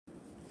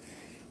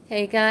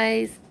Hey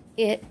guys,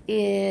 it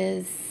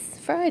is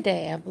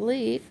Friday, I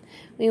believe.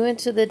 We went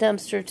to the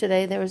dumpster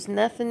today. There was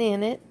nothing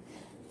in it.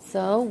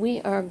 So we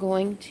are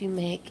going to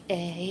make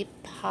a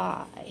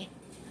pie.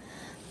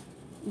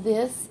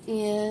 This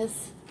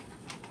is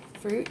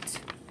fruit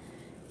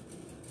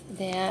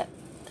that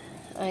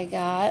I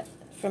got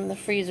from the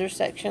freezer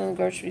section of the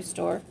grocery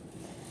store.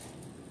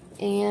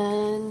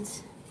 And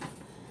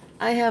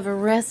I have a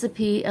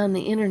recipe on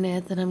the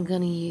internet that I'm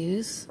going to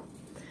use.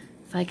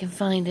 If I can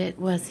find it,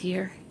 was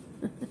here.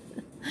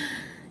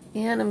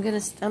 And I'm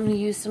gonna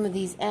use some of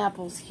these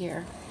apples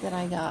here that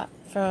I got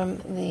from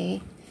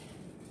the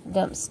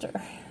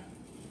dumpster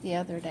the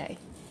other day.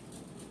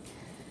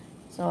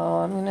 So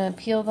I'm gonna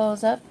peel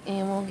those up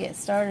and we'll get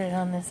started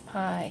on this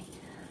pie.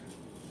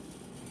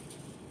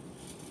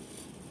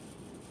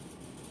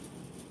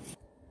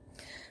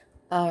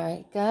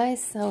 Alright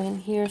guys, so in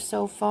here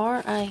so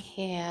far I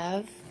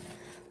have,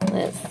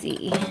 let's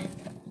see,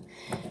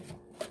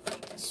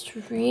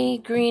 3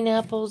 green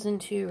apples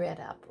and 2 red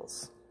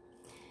apples.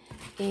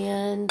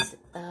 And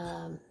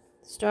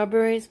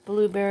strawberries,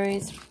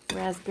 blueberries,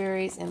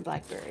 raspberries, and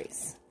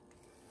blackberries.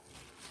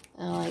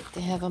 I like to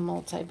have a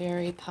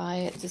multi-berry pie.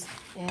 It just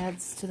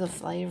adds to the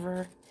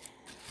flavor.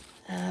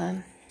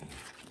 I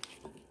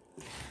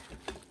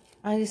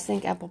just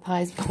think apple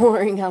pie is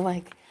boring. I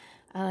like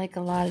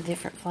a lot of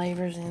different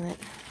flavors in it.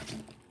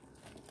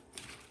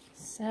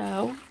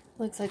 So,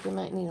 looks like we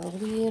might need a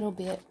little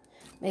bit,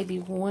 maybe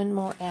one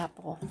more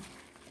apple.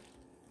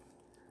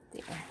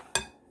 There.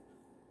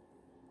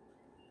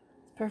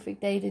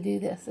 Perfect day to do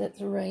this. It's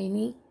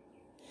rainy.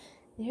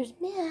 There's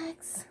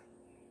Max.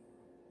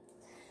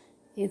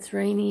 It's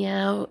rainy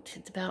out.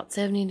 It's about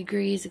 70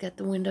 degrees. I got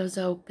the windows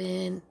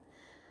open.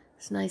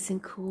 It's nice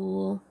and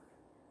cool.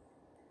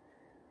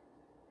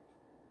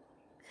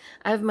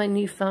 I have my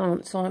new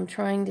phone, so I'm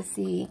trying to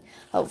see.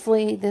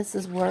 Hopefully this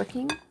is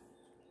working.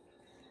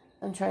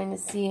 I'm trying to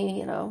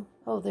see,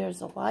 oh,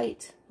 there's a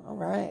light. All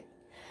right.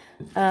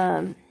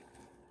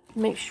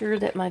 Make sure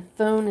that my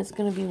phone is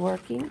going to be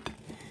working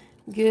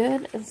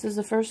good. This is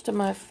the first of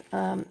my,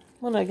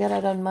 well, I got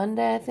it on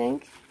Monday, I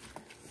think.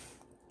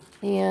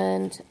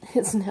 And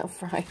it's now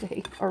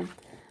Friday. Or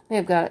may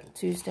have got it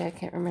Tuesday, I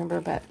can't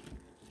remember, but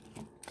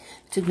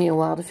it took me a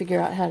while to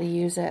figure out how to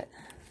use it.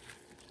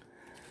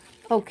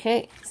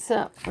 Okay,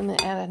 so I'm going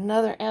to add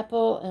another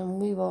apple,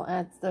 and we will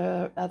add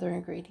the other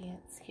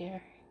ingredients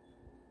here.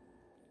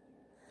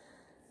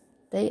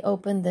 They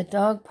opened the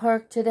dog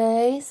park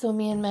today, so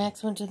me and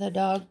Max went to the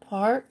dog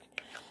park.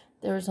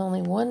 There was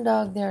only one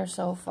dog there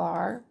so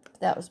far.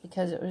 That was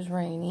because it was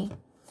rainy.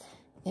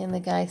 And the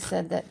guy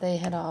said that they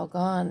had all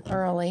gone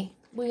early.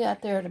 We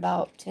got there at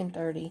about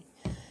 10:30.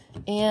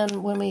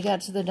 And when we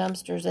got to the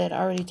dumpsters, they had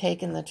already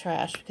taken the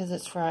trash because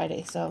it's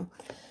Friday. So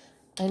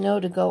I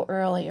know to go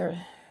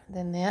earlier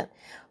than that.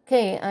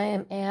 Okay, I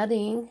am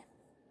adding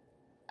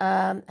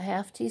a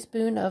half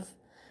teaspoon of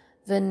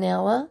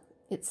vanilla.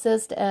 It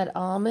says to add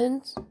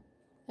almond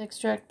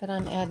extract, but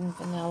I'm adding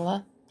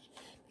vanilla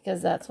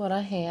because that's what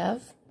I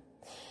have.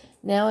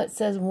 Now it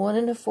says 1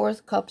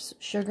 1/4 cups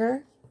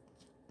sugar.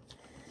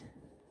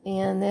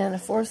 And then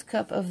 1/4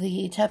 cup of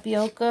the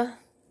tapioca.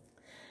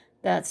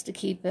 That's to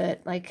keep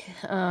it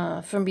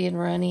from being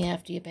runny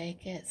after you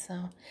bake it. So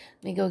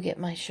let me go get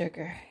my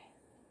sugar.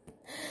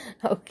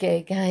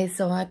 Okay guys,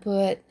 so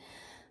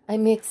I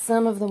mixed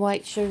some of the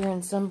white sugar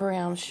and some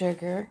brown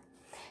sugar.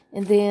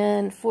 And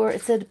then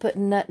it said to put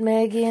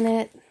nutmeg in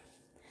it.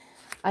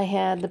 I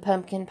had the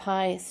pumpkin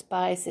pie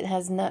spice. It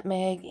has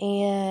nutmeg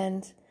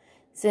and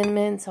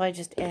cinnamon, so I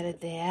just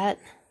added that.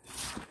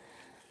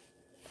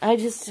 I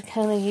just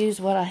kind of use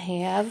what I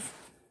have.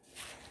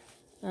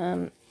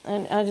 And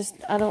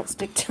I don't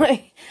stick to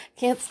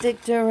can't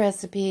stick to a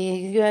recipe.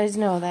 You guys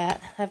know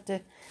that. I have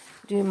to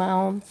do my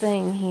own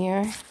thing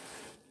here.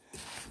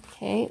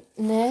 Okay,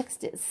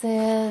 next it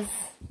says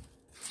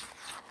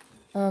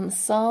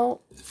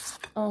salt,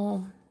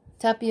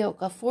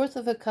 tapioca,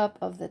 1/4 cup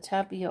of the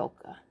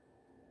tapioca.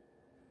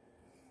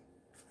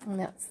 And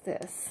that's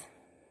this.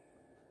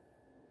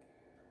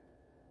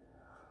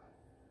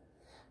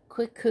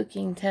 Quick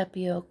cooking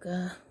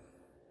tapioca.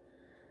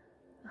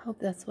 I hope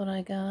that's what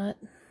I got.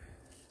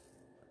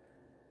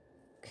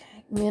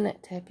 Okay,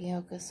 minute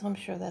tapioca, so I'm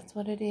sure that's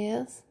what it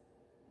is.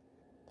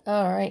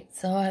 Alright,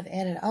 so I've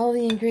added all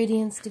the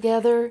ingredients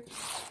together.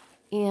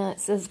 And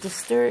it says to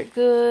stir it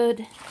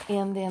good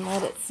and then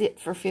let it sit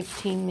for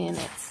 15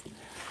 minutes.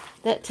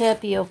 That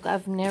tapioca,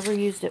 I've never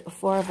used it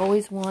before. I've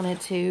always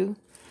wanted to,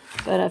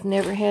 but I've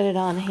never had it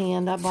on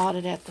hand. I bought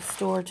it at the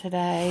store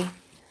today.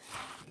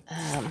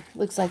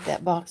 Looks like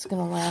that box is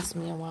going to last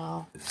me a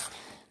while.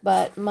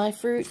 But my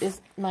fruit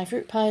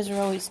pies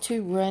are always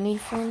too runny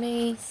for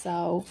me,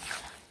 so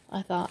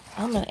I thought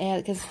I'm going to add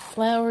it because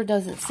flour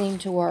doesn't seem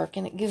to work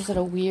and it gives it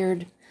a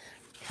weird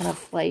kind of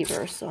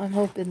flavor. So I'm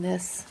hoping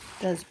this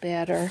does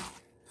better.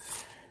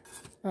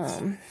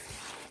 It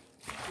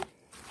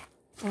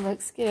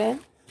looks good.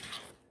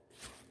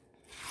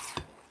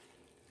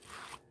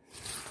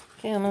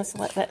 Okay, I'm going to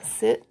let that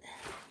sit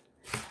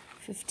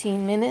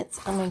 15 minutes.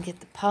 I'm going to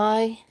get the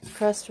pie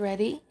crust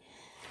ready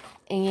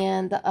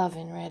and the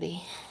oven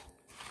ready.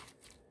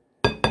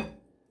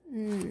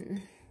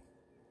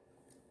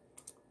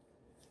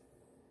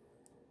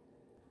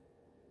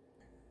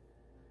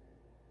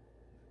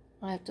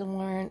 I have to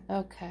learn.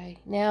 Okay,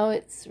 now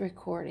it's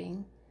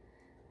recording.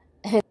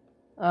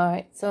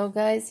 Alright, so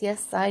guys,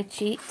 yes, I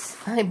cheat.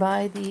 I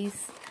buy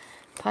these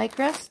pie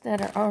crusts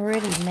that are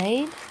already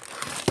made.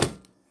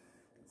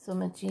 So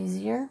much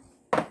easier.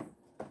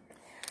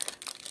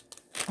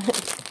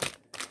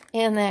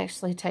 And they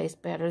actually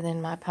taste better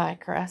than my pie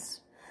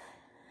crust.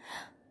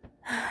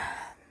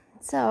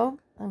 So,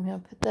 I'm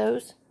going to put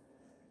those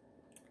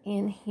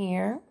in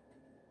here.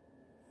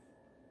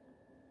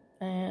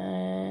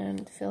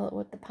 And fill it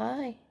with the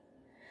pie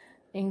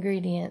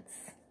ingredients.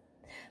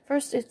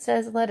 First, it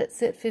says let it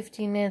sit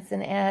 15 minutes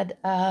and add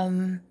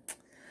a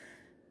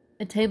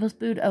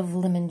tablespoon of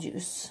lemon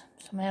juice.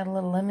 So I'm going to add a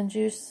little lemon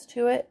juice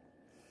to it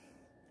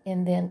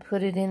and then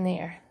put it in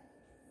there.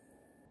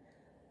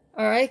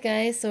 Alright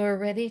guys, so we're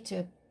ready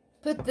to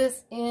put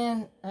this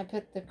in. I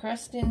put the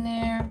crust in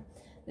there.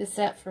 This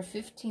sat for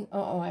 15...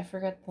 Oh, I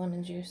forgot the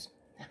lemon juice.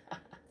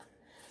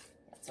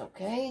 That's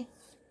okay.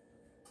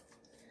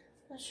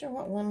 Not sure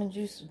what lemon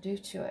juice will do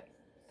to it.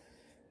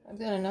 I've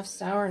got enough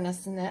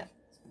sourness in that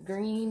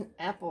green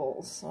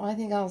apples, so I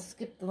think I'll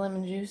skip the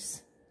lemon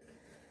juice.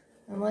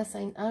 Unless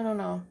I don't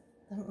know.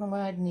 I don't know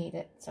why I'd need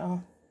it,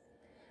 so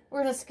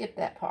we're going to skip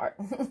that part.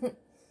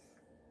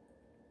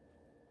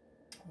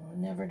 I've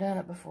never done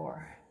it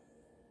before.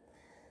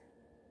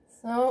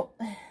 So,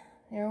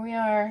 here we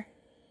are.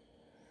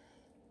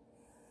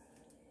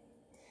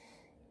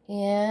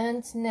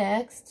 And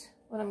next,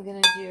 what I'm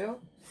going to do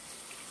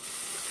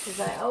is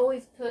I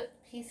always put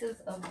pieces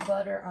of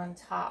butter on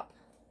top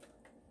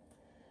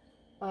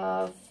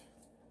of,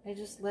 I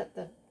just let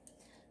the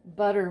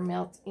butter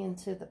melt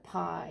into the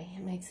pie.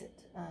 It makes it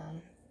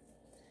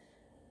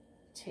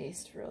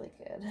taste really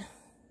good.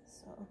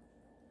 So,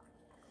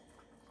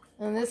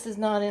 and this is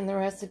not in the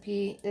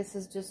recipe. This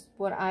is just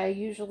what I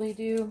usually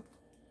do.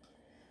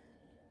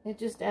 It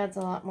just adds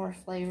a lot more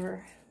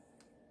flavor.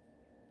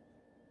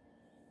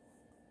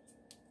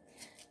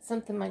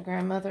 Something my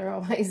grandmother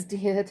always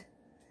did.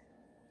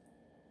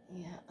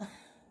 Yeah.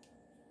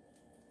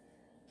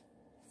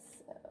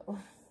 So,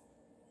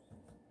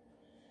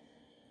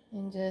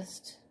 and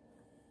just,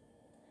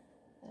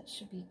 that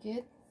should be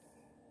good.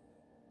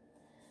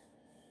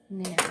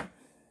 Now,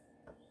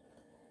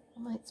 I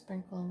might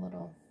sprinkle a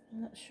little,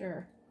 I'm not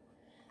sure.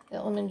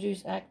 That lemon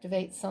juice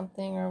activates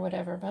something or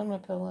whatever, but I'm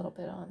going to put a little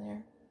bit on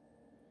there.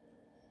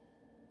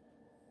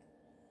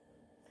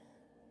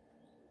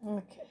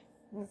 Okay,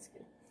 that's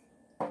good.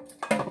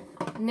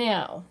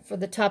 Now, for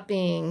the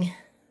topping.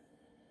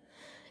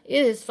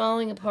 It is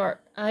falling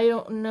apart. I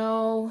don't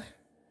know.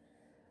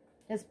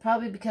 It's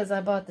probably because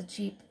I bought the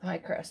cheap pie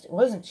crust. It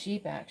wasn't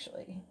cheap,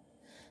 actually.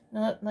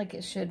 Not like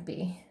it should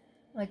be.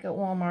 Like at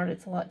Walmart,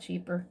 it's a lot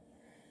cheaper.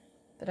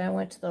 But I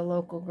went to the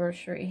local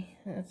grocery,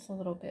 and it's a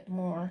little bit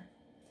more.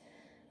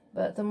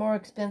 But the more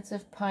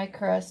expensive pie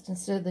crust,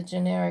 instead of the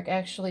generic,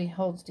 actually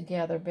holds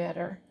together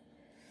better.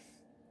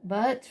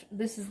 But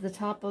this is the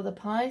top of the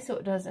pie, so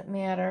it doesn't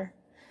matter.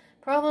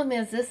 Problem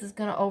is, this is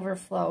going to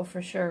overflow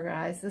for sure,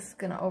 guys. This is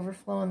going to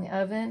overflow in the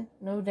oven,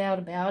 no doubt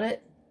about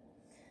it.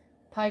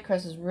 Pie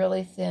crust is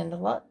really thin, a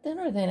lot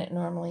thinner than it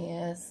normally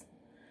is.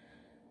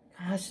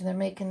 Gosh, they're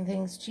making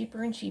things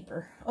cheaper and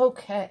cheaper.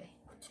 Okay.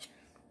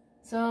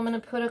 So I'm going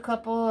to put a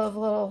couple of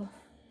little,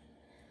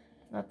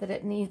 not that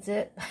it needs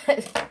it,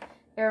 but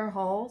air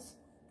holes.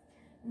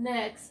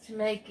 Next, to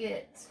make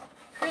it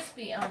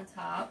crispy on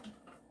top,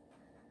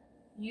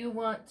 you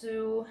want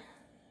to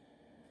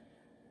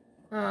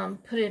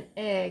put an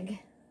egg,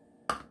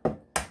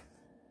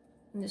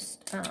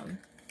 just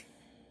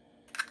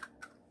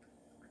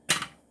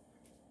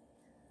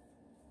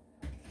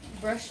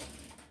brush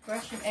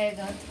an egg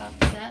on top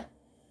of that.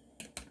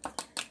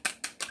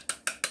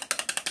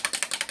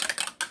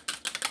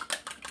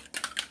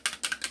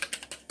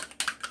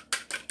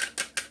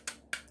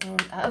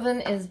 The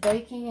oven is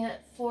baking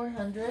at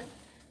 400. It's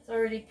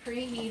already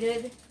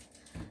preheated.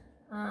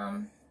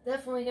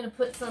 Definitely going to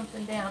put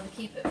something down to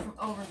keep it from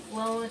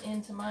overflowing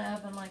into my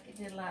oven like it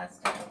did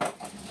last time.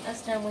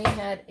 Last time we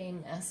had a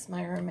mess.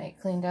 My roommate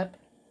cleaned up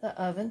the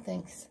oven,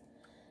 thanks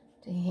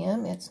to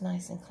him. It's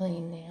nice and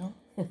clean now.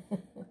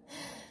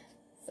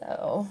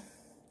 So,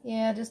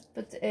 yeah, just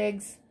put the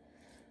eggs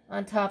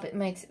on top. It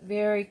makes it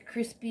very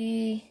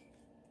crispy,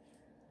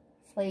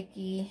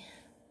 flaky.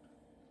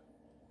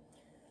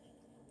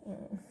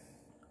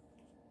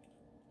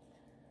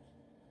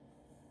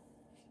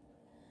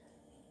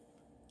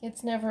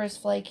 It's never as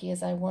flaky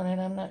as I wanted.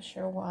 I'm not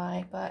sure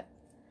why, but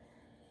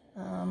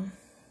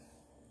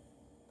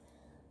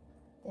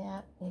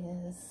that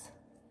is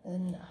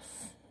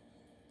enough.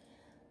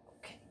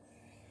 Okay.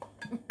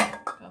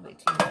 Probably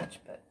too much,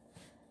 but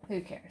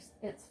who cares?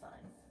 It's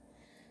fine.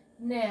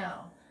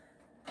 Now,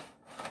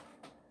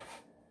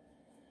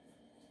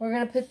 we're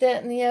going to put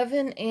that in the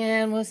oven,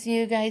 and we'll see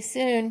you guys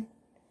soon.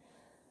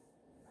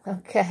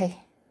 Okay.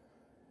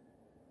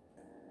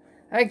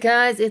 Alright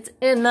guys, it's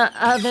in the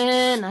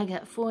oven. I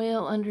got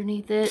foil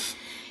underneath it.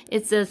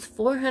 It says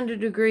 400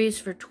 degrees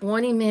for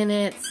 20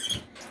 minutes.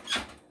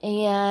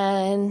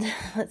 And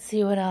let's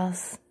see what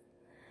else.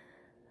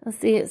 Let's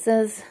see, it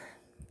says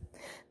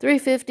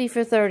 350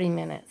 for 30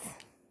 minutes.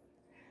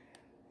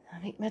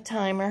 I'll make my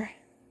timer.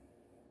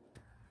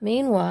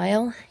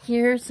 Meanwhile,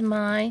 here's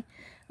my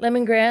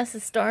lemongrass.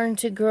 It's starting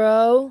to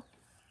grow.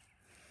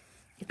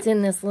 It's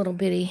in this little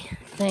bitty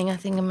thing. I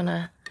think I'm going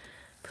to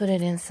put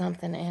it in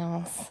something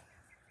else.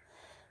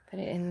 Put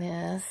it in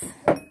this.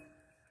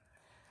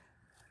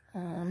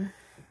 I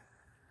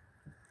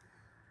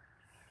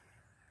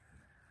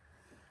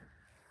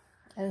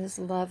just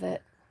love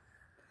it.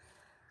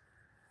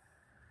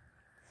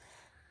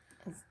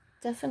 It's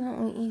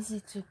definitely easy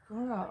to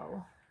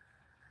grow.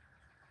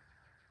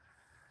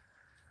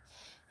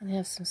 And I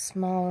have some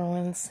smaller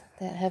ones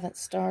that haven't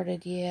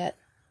started yet.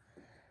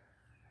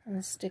 I'm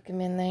going to stick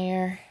them in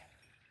there.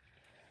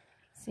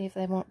 See if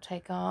they won't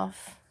take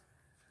off.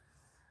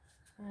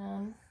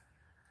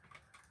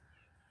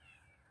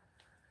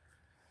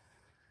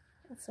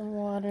 Put some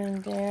water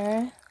in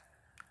there.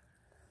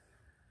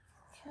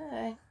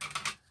 Okay.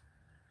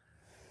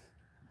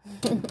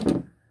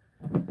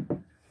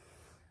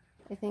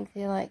 I think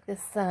they like the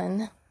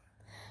sun.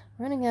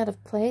 Running out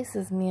of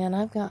places, man.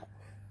 I've got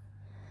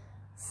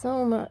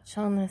so much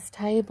on this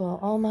table.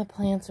 All my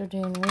plants are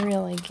doing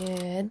really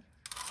good.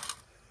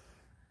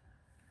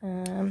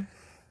 There's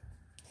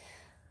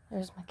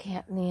my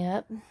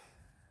catnip.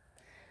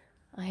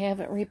 I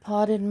haven't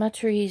repotted my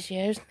trees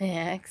yet. There's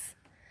Max.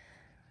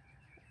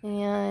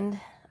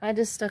 And I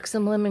just stuck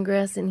some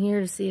lemongrass in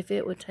here to see if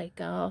it would take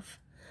off.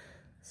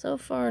 So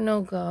far, no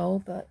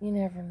go, but you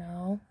never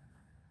know.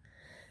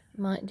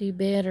 Might do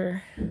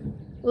better.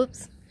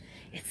 Whoops.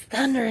 It's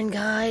thundering,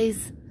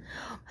 guys.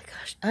 Oh my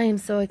gosh, I am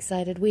so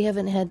excited. We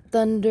haven't had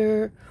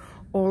thunder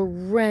or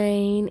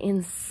rain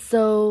in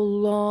so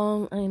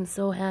long. I am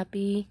so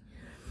happy.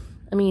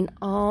 I mean,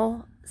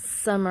 all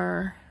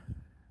summer.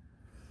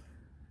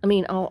 I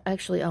mean,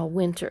 actually all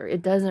winter.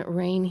 It doesn't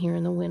rain here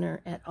in the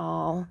winter at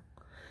all.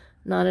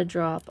 Not a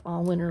drop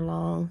all winter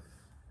long.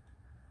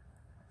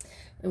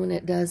 And when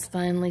it does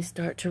finally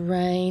start to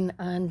rain,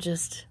 I'm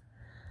just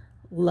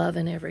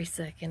loving every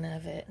second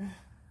of it.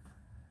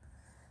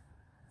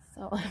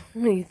 So, what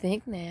do you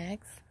think,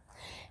 Max?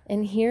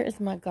 And here is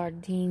my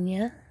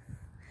gardenia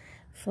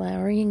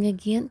flowering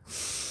again.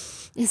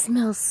 It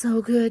smells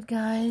so good,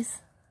 guys.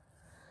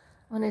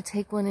 I'm going to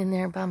take one in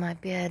there by my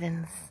bed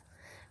and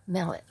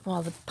smell it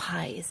while the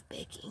pie is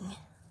baking.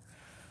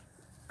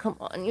 Come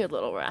on, you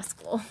little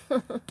rascal.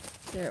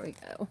 There we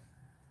go.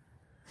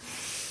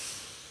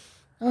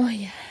 Oh,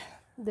 yeah.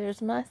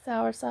 There's my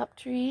soursop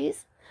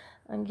trees.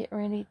 I'm getting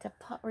ready to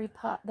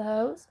repot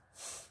those.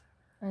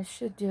 I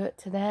should do it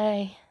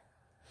today.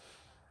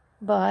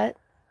 But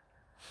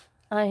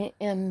I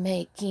am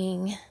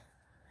making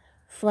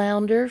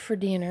flounder for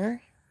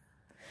dinner.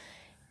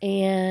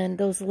 And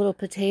those little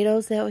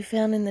potatoes that we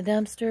found in the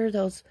dumpster,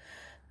 those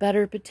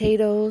butter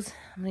potatoes,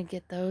 I'm going to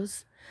get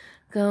those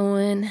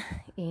going.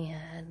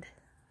 And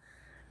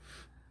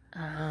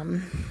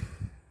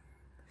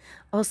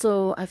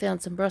also I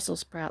found some Brussels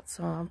sprouts,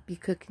 so I'll be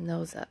cooking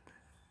those up.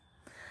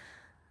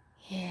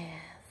 Yeah,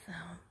 so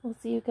we'll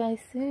see you guys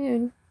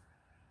soon.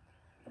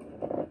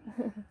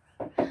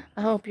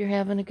 I hope you're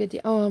having a good day.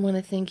 Oh, I want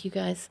to thank you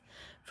guys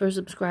for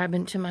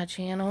subscribing to my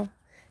channel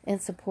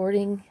and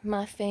supporting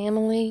my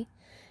family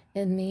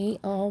and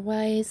me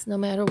always, no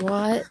matter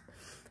what.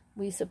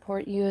 We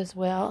support you as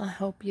well. I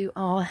hope you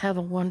all have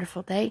a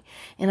wonderful day,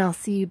 and I'll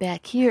see you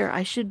back here.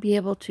 I should be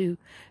able to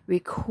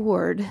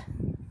record.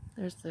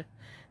 There's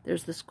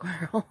the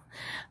squirrel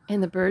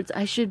and the birds.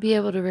 I should be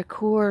able to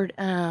record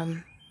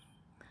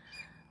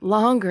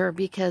longer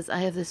because I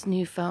have this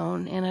new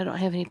phone and I don't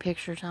have any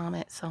pictures on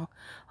it. So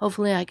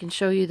hopefully I can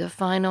show you the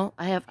final.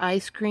 I have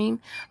ice cream.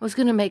 I was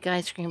going to make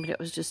ice cream, but it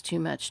was just too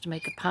much to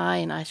make a pie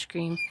and ice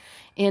cream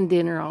and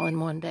dinner all in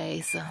one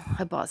day. So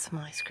I bought some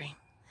ice cream.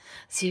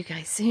 See you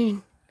guys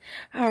soon.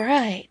 All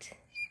right.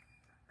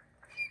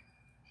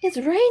 It's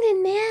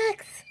raining,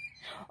 Max.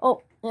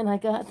 Oh, and I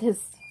got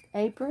this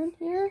apron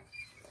here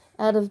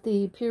out of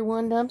the Pier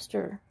 1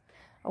 dumpster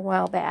a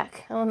while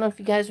back. I don't know if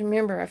you guys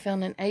remember, I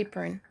found an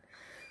apron.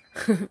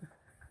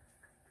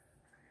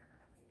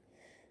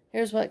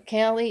 Here's what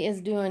Callie is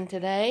doing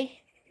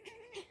today.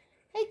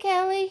 Hey,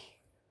 Callie.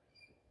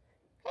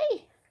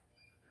 Hey.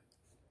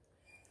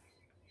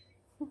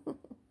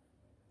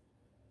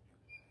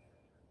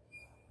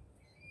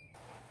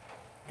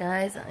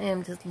 Guys, I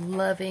am just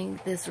loving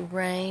this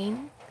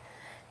rain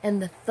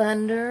and the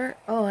thunder.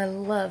 Oh, I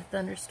love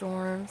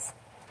thunderstorms.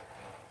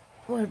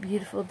 What a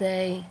beautiful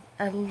day.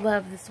 I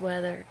love this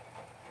weather.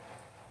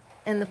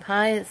 And the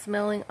pie is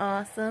smelling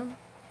awesome.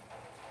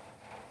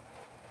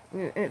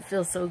 It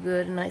feels so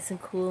good and nice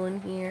and cool in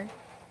here.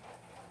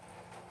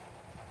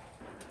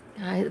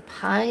 Guys, the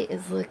pie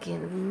is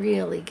looking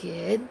really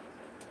good.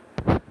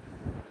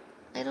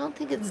 I don't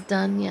think it's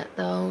done yet,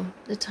 though.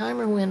 The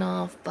timer went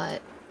off,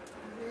 but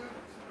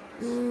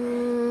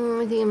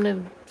I think I'm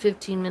going to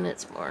 15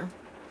 minutes more.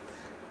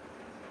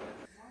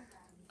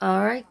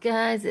 Alright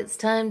guys, it's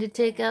time to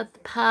take out the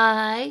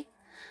pie.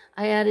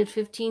 I added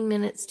 15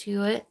 minutes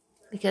to it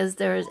because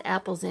there's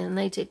apples in and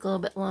they take a little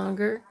bit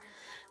longer.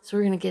 So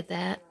we're going to get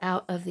that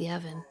out of the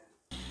oven.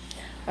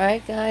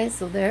 Alright guys,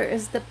 so there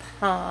is the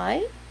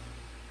pie.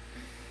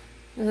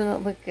 Doesn't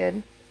it look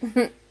good?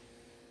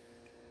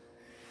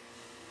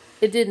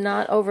 It did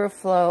not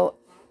overflow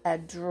a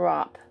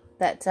drop.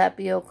 That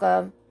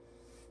tapioca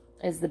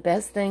is the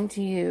best thing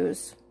to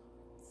use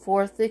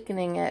for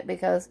thickening it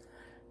because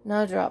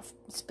not a drop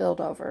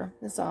spilled over.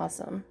 It's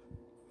awesome.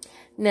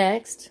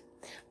 Next,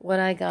 what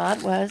I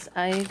got was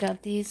I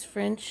got these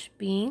French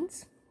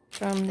beans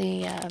from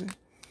the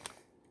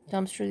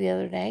dumpster the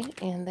other day,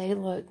 and they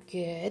look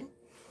good.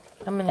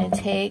 I'm going to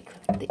take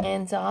the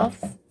ends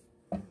off.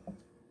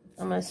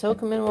 I'm going to soak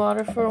them in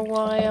water for a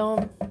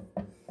while.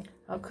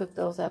 I'll cook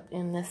those up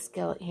in this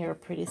skillet here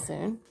pretty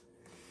soon.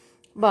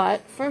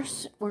 But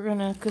first, we're going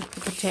to cook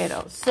the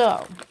potatoes.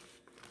 So,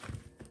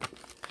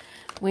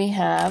 we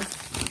have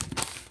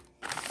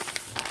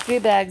 3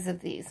 bags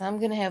of these. I'm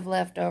going to have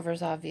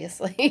leftovers,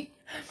 obviously.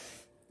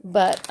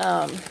 But,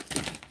 I'm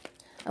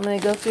going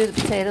to go through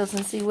the potatoes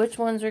and see which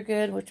ones are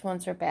good, which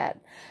ones are bad.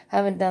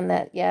 Haven't done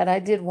that yet. I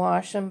did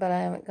wash them, but I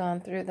haven't gone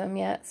through them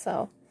yet.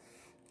 So,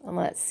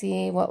 let's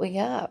see what we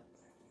got.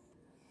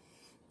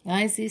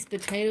 Guys, these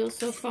potatoes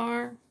so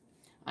far,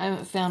 I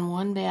haven't found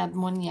one bad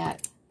one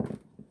yet.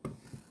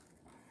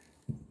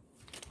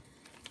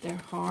 They're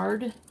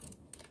hard.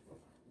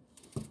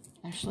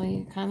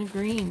 Actually, kind of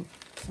green,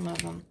 some of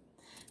them.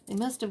 They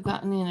must have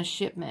gotten in a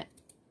shipment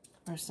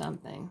or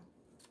something.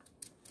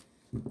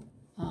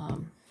 I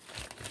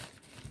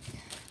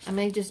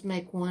may just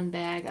make one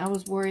bag. I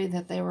was worried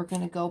that they were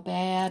going to go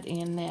bad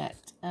and that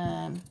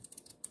I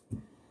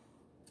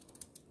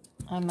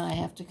might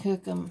have to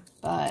cook them,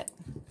 but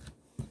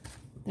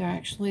they're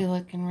actually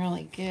looking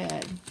really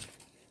good.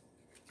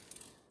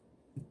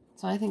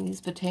 So I think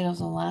these potatoes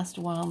will last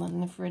a while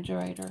in the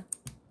refrigerator.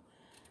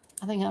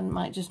 I think I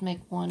might just make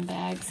one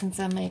bag since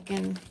I'm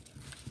making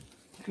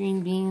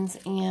green beans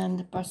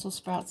and Brussels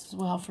sprouts as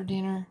well for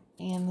dinner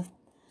and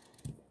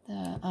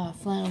the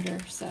flounder.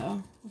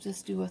 So we'll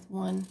just do with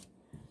one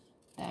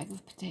bag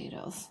of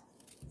potatoes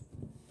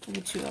for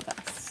the 2 of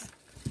us.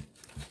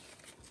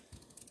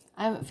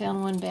 I haven't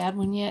found one bad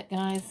one yet,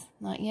 guys.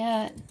 Not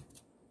yet.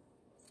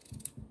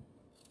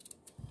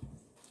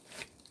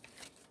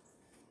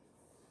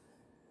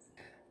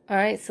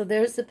 Alright, so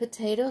there's the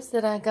potatoes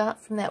that I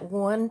got from that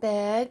one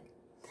bag.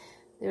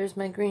 There's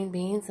my green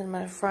beans, and I'm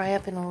going to fry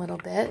up in a little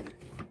bit.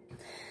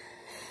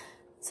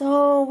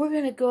 So, we're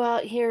going to go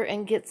out here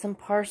and get some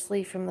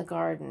parsley from the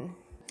garden.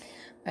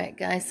 Alright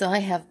guys, so I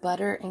have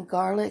butter and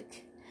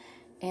garlic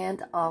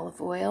and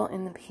olive oil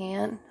in the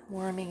pan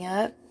warming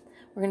up.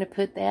 We're going to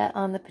put that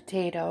on the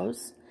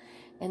potatoes,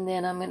 and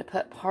then I'm going to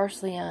put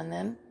parsley on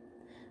them.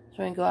 So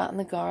we're going to go out in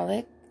the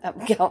garlic.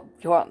 Go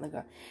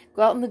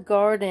out in the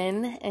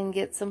garden and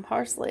get some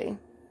parsley.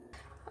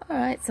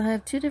 Alright, so I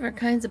have 2 different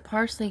kinds of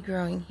parsley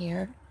growing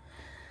here.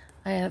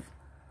 I have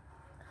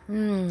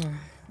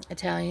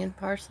Italian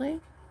parsley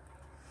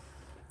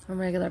and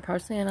regular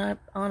parsley, and I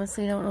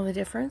honestly don't know the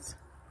difference.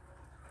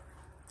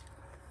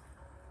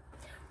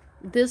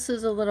 This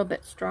is a little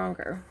bit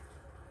stronger,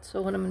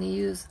 so what I'm going to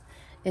use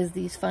is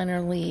these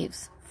finer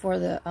leaves for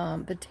the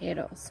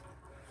potatoes.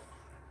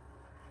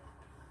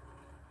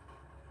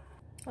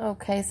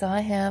 Okay, so I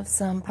have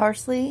some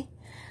parsley,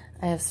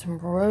 I have some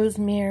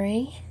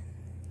rosemary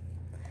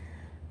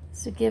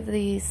to give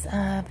these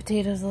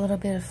potatoes a little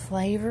bit of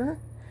flavor.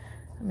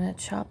 I'm going to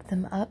chop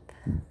them up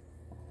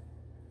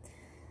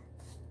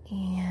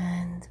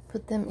and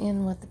put them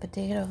in with the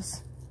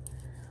potatoes.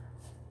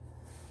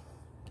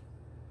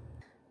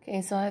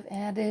 Okay, so I've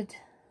added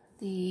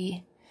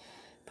the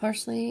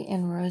parsley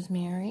and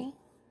rosemary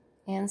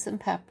and some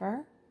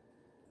pepper.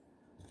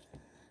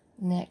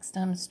 Next,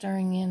 I'm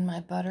stirring in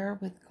my butter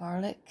with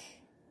garlic.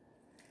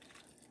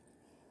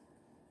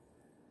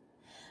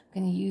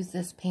 I'm going to use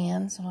this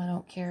pan, so I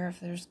don't care if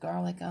there's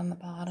garlic on the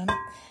bottom. But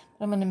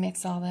I'm going to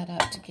mix all that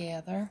up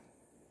together.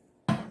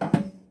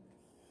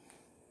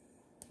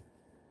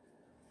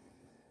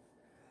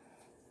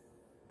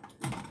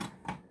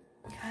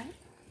 Okay.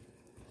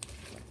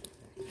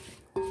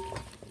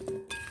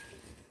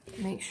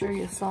 Make sure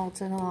you salt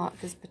it a lot,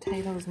 because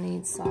potatoes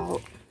need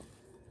salt.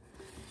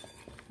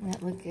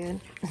 That look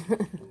good.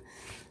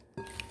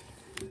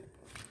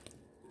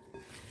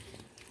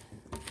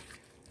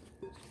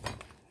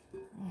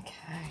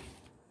 Okay.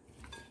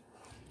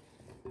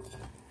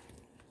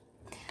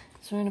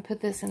 So we're going to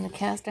put this in the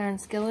cast iron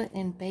skillet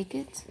and bake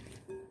it.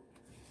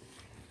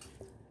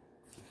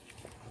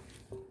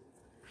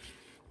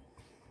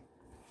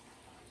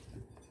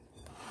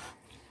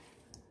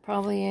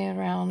 Probably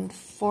around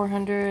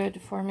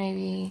 400 for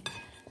maybe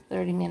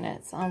 30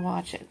 minutes. I'll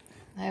watch it.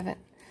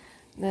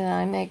 Then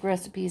I make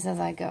recipes as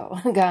I go,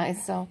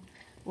 guys, so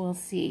we'll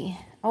see.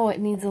 Oh, it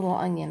needs a little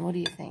onion. What do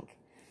you think?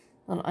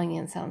 A little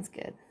onion sounds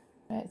good.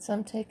 Alright, so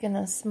I'm taking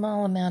a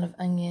small amount of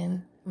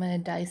onion. I'm going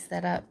to dice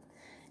that up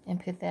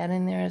and put that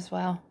in there as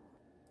well.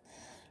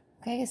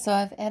 Okay, so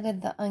I've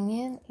added the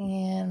onion,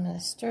 and I'm going to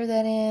stir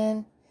that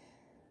in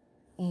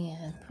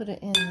and put it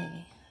in the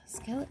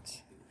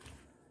skillet.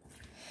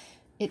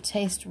 It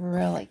tastes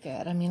really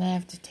good. I mean, I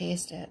have to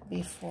taste it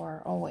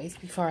always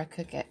before I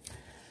cook it,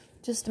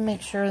 just to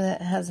make sure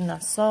that it has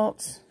enough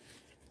salt.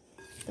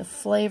 The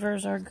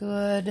flavors are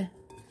good.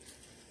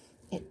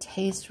 It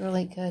tastes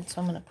really good.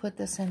 So I'm going to put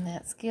this in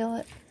that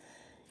skillet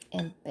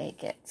and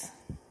bake it.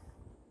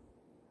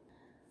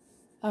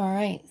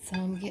 Alright, so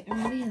I'm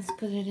getting ready. Let's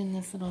put it in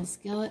this little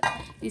skillet.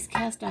 These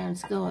cast iron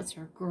skillets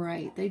are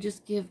great. They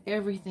just give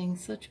everything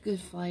such good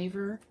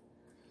flavor.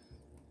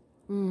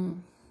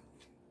 And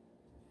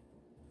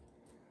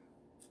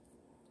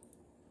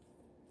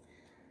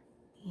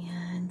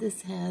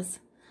this has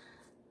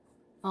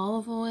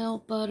olive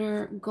oil,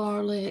 butter,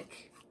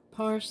 garlic,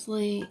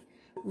 parsley,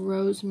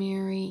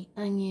 rosemary,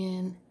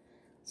 onion,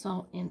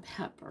 salt, and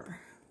pepper.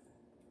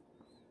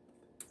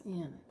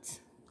 And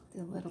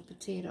the little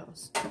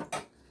potatoes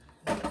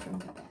from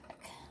the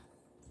back.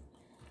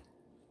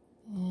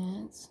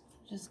 And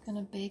just going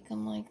to bake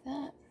them like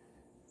that.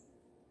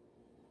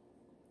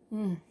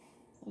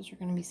 Those are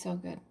going to be so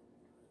good.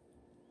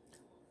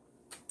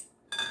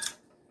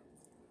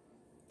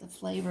 The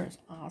flavor is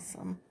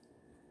awesome.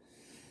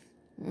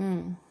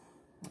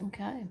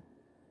 Okay.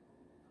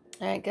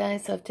 Alright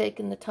guys, so I've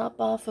taken the top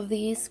off of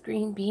these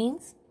green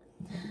beans.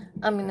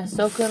 I'm going to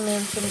soak them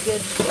in some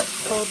good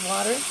cold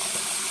water.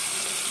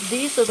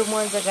 These are the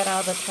ones I got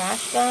out of the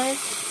trash,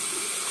 guys.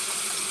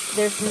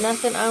 There's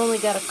nothing, I only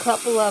got a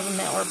couple of them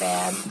that were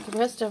bad. The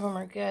rest of them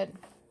are good.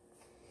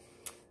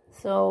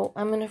 So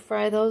I'm going to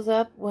fry those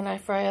up when I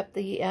fry up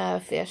the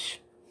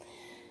fish.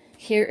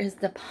 Here is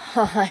the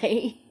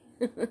pie.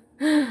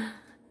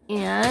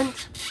 And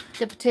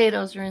the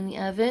potatoes are in the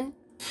oven,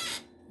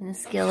 in the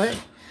skillet.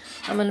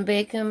 I'm going to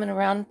bake them at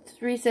around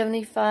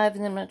 375,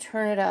 and then I'm going to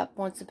turn it up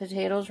once the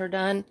potatoes are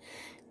done,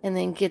 and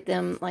then get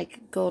them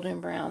like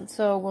golden brown.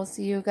 So we'll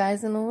see you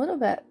guys in a little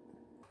bit.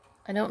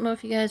 I don't know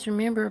if you guys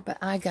remember, but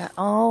I got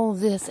all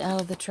this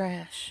out of the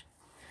trash.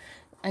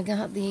 I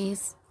got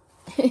these,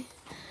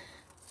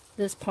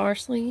 this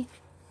parsley,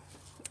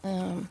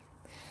 and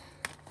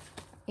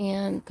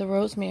the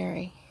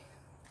rosemary.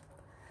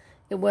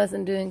 It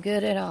wasn't doing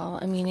good at all.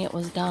 I mean, it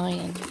was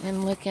dying.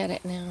 And look at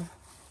it now.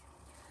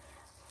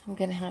 I'm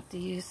going to have to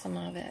use some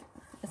of it.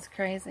 It's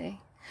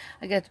crazy.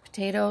 I got the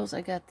potatoes.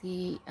 I got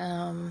the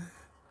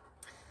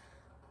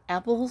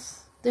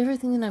apples.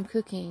 Everything that I'm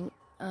cooking,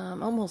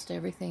 almost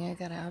everything I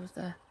got out of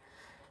the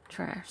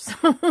trash.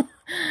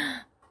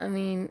 I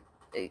mean,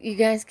 you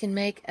guys can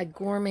make a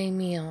gourmet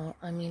meal.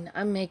 I mean,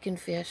 I'm making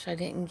fish I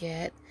didn't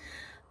get.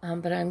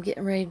 But I'm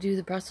getting ready to do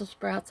the Brussels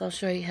sprouts. I'll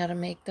show you how to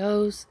make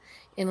those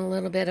in a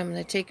little bit. I'm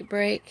going to take a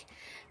break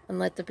and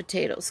let the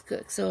potatoes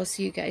cook. So I'll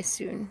see you guys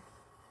soon.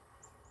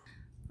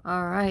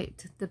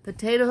 Alright, the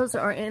potatoes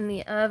are in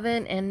the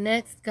oven. And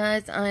next,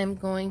 guys, I am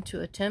going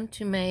to attempt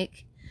to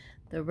make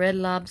the Red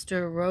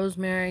Lobster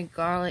rosemary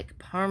garlic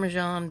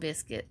parmesan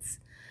biscuits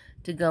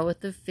to go with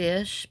the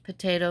fish,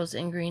 potatoes,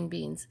 and green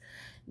beans.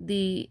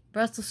 The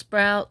Brussels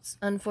sprouts,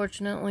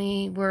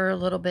 unfortunately, were a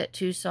little bit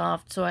too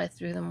soft, so I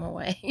threw them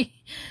away.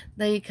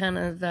 They kind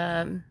of,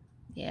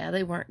 yeah,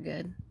 they weren't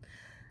good.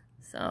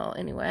 So,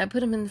 anyway, I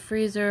put them in the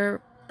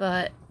freezer,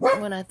 but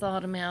when I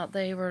thawed them out,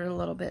 they were a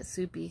little bit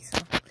soupy. So,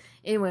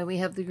 anyway, we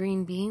have the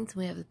green beans,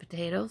 we have the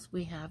potatoes,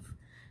 we have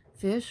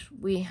fish,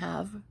 we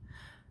have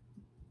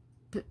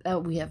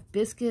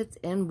biscuits,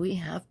 and we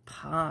have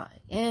pie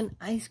and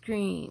ice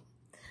cream.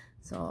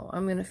 So,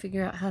 I'm going to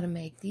figure out how to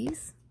make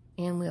these,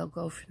 and we'll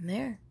go from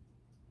there.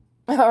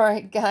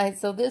 Alright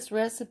guys, so this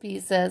recipe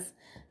says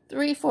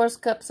 3/4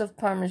 cups of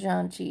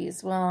Parmesan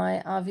cheese. Well,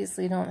 I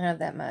obviously don't have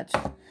that much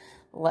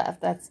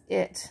left. That's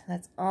it.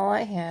 That's all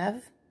I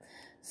have.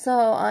 So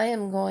I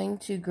am going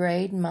to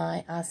grate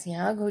my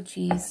Asiago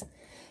cheese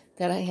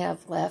that I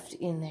have left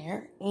in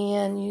there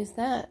and use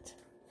that.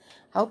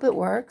 Hope it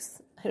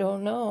works. I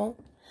don't know.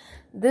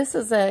 This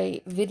is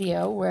a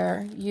video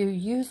where you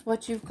use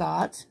what you've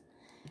got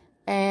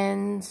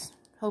and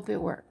hope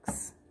it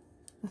works.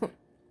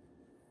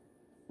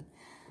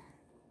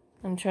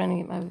 I'm trying to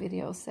get my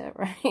video set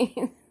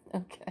right.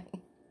 Okay.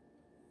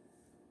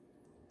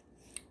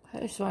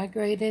 Okay, so I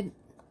grated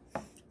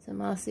some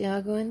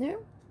Asiago in there.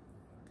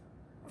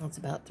 That's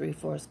about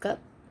 3/4 cup.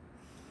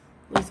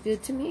 Looks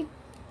good to me.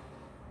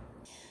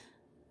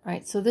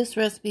 Alright, so this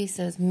recipe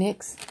says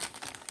mix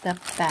the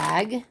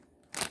bag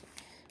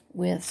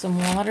with some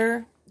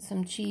water,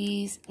 some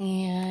cheese,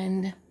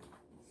 and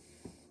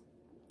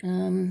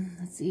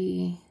let's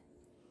see,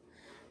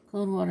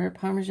 cold water,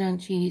 Parmesan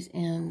cheese,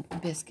 and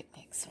biscuit mix.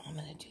 So I'm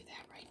going to do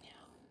that right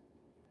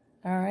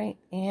now. Alright,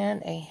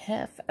 and a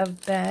half a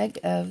bag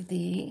of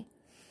the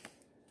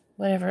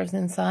whatever is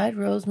inside,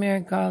 rosemary,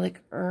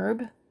 garlic,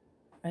 herb.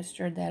 I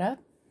stirred that up.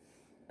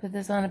 Put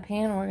this on a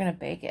pan and we're going to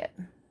bake it.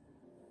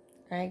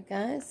 Alright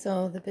guys,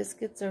 so the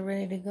biscuits are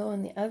ready to go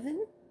in the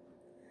oven.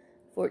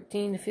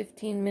 14 to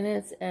 15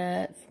 minutes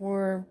at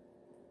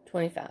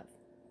 425.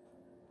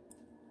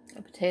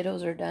 The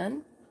potatoes are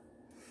done.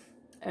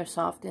 are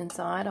soft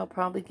inside. I'll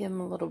probably give them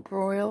a little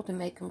broil to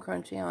make them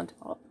crunchy on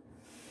top.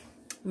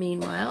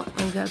 Meanwhile,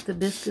 I've got the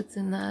biscuits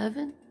in the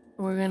oven.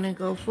 We're going to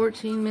go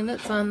 14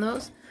 minutes on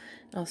those.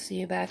 I'll see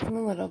you back in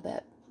a little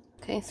bit.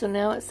 Okay, so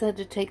now it said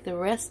to take the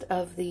rest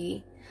of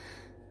the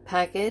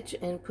package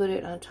and put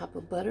it on top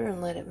of butter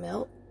and let it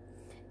melt.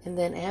 And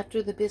then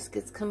after the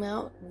biscuits come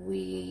out,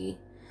 we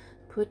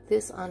put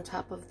this on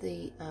top of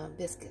the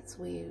biscuits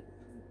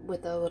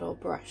with a little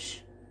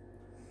brush.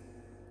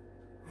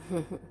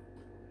 So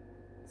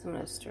I'm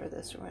going to stir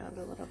this around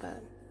a little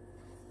bit.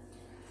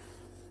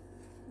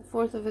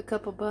 1/4 of a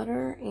cup of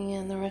butter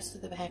and the rest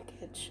of the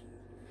package.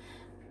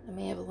 I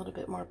may have a little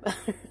bit more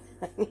butter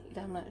than I need,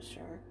 I'm not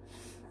sure.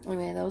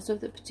 Anyway, those are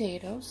the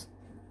potatoes.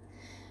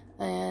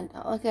 And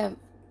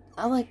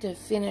I like to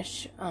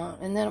finish,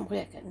 and then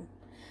I can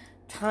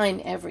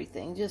time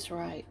everything just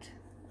right.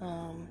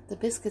 The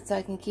biscuits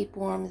I can keep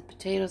warm, the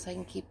potatoes I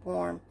can keep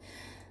warm.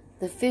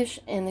 The fish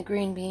and the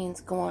green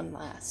beans go on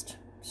last.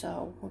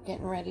 So we're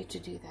getting ready to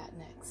do that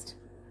next.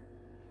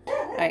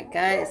 Alright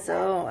guys,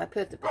 so I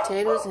put the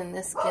potatoes in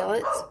this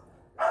skillet.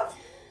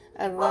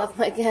 I love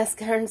my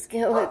cast iron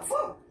skillets.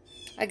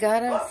 I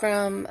got them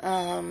from,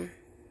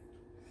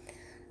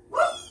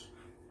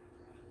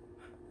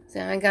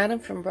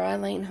 Bry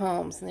Lane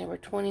Homes, and they were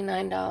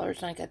 $29.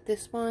 And I got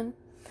this one,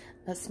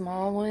 a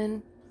small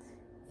one,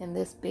 and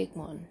this big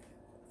one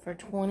for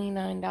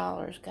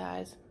 $29,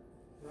 guys.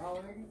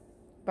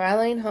 Bry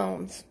Lane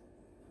Homes.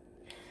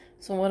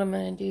 So what I'm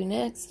going to do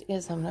next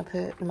is I'm going to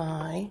put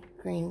my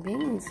green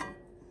beans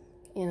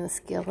in the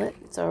skillet.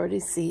 It's already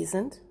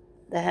seasoned.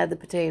 That had the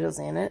potatoes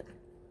in it.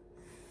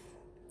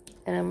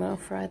 And I'm going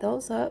to fry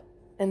those up.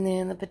 And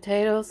then the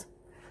potatoes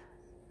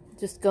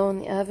just go in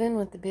the oven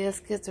with the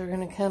biscuits. Are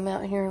going to come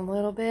out here in a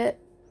little bit.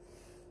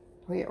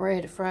 We get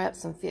ready to fry up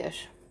some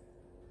fish.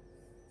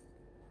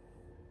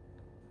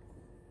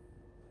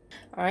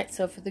 Alright,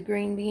 so for the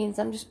green beans,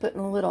 I'm just putting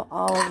a little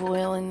olive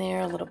oil in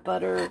there, a little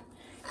butter,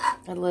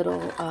 a little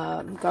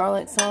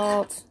garlic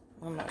salt.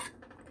 I'm going to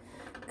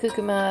cook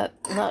them up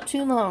not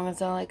too long,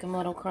 as I like them a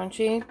little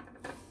crunchy.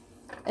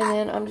 And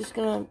then I'm just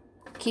going to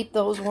keep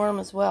those warm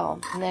as well.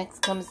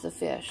 Next comes the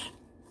fish.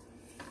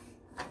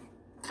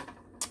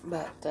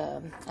 But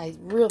I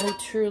really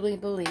truly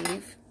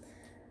believe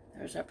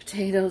there's our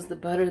potatoes, the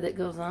butter that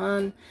goes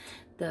on,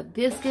 the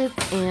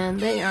biscuits, and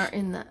they are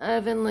in the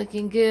oven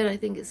looking good. I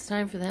think it's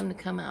time for them to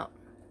come out.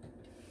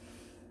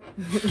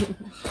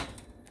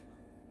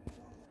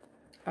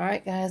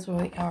 Alright guys,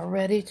 we are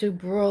ready to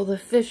broil the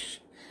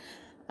fish.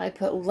 I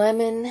put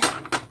lemon,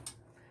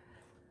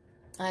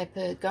 I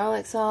put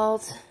garlic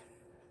salt,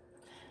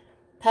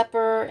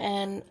 pepper,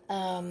 and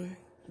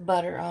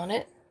butter on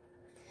it.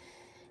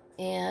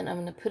 And I'm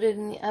going to put it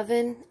in the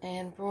oven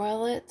and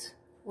broil it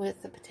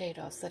with the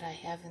potatoes that I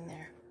have in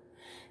there.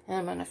 And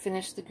I'm going to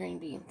finish the green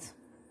beans.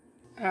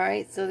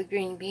 Alright, so the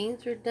green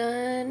beans are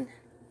done.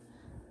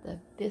 The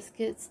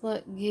biscuits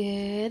look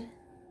good.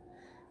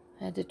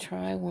 I had to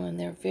try one.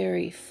 They're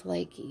very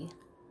flaky.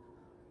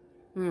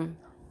 And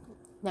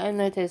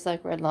they taste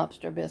like Red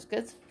Lobster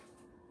biscuits.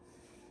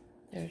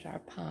 There's our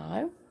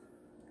pie.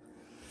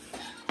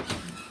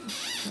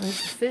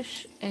 There's the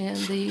fish and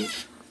the...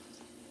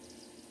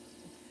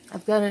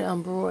 I've got it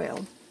on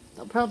broil.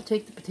 I'll probably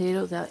take the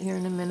potatoes out here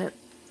in a minute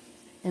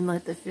and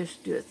let the fish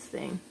do its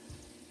thing.